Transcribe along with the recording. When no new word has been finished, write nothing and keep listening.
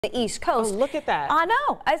The East Coast. Oh, look at that. I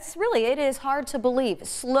know. It is hard to believe.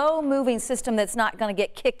 Slow moving system that's not going to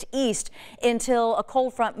get kicked east until a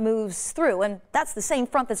cold front moves through. And that's the same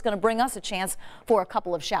front that's going to bring us a chance for a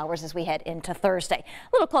couple of showers as we head into Thursday. A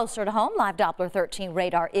little closer to home, live Doppler 13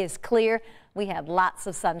 radar is clear. We had lots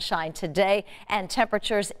of sunshine today and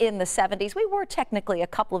temperatures in the 70s. We were technically a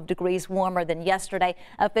couple of degrees warmer than yesterday,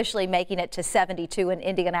 officially making it to 72 in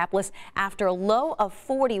Indianapolis after a low of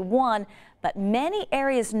 41. But many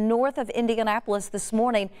areas north of Indianapolis this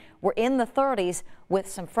morning were in the 30s with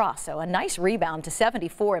some frost. So a nice rebound to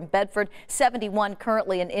 74 in Bedford, 71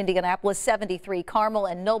 currently in Indianapolis, 73 Carmel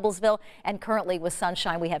and Noblesville, and currently with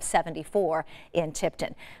sunshine we have 74 in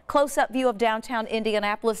Tipton. Close-up view of downtown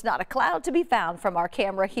Indianapolis, not a cloud to be found from our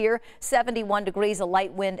camera here. 71 degrees, a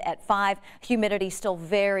light wind at 5. Humidity still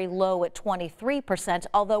very low at 23%,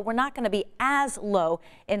 although we're not going to be as low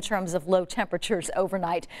in terms of low temperatures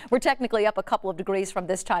overnight. We're technically up a couple of degrees from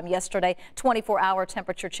this time yesterday. 24-hour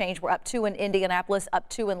temperature change. We're up 2 in Indianapolis, up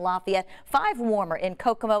 2 in Lafayette, 5 warmer in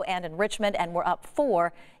Kokomo and in Richmond, and we're up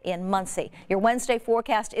 4 in Muncie. Your Wednesday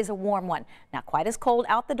forecast is a warm one. Not quite as cold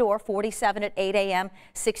out the door, 47 at 8 a.m.,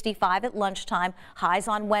 65 at lunchtime. Highs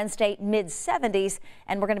on Wednesday, mid-70s,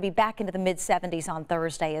 and we're going to be back into the mid-70s on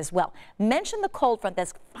Thursday as well. Mention the cold front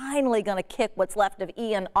that's finally going to kick what's left of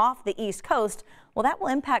Ian off the East Coast. Well, that will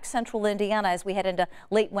impact central Indiana as we head into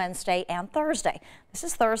late Wednesday and Thursday. This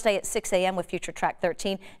is Thursday at 6 a.m. with Future Track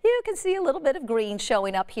 13. You can see a little bit of green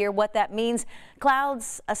showing up here. What that means,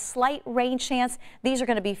 clouds, a slight rain chance. These are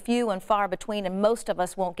going to be few and far between, and most of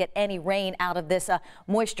us won't get any rain out of this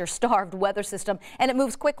moisture-starved weather system, and it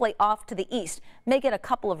moves quickly off to the east. May get a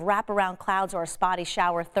couple of wraparound clouds or a spotty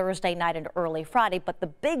shower Thursday night and early Friday, but the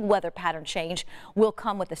big weather pattern change will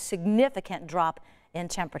come with a significant drop in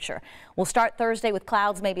temperature. We'll start Thursday with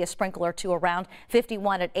clouds, maybe a sprinkle or two around.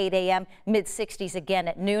 51 at 8 a.m., mid-60s again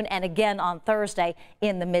at noon, and again on Thursday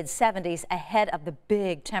in the mid-70s ahead of the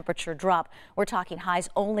big temperature drop. We're talking highs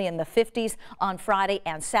only in the 50s on Friday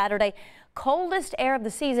and Saturday. Coldest air of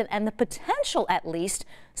the season, and the potential at least,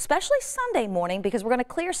 especially Sunday morning, because we're going to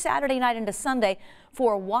clear Saturday night into Sunday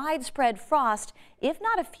for widespread frost, if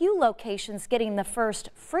not a few locations getting the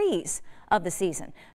first freeze of the season.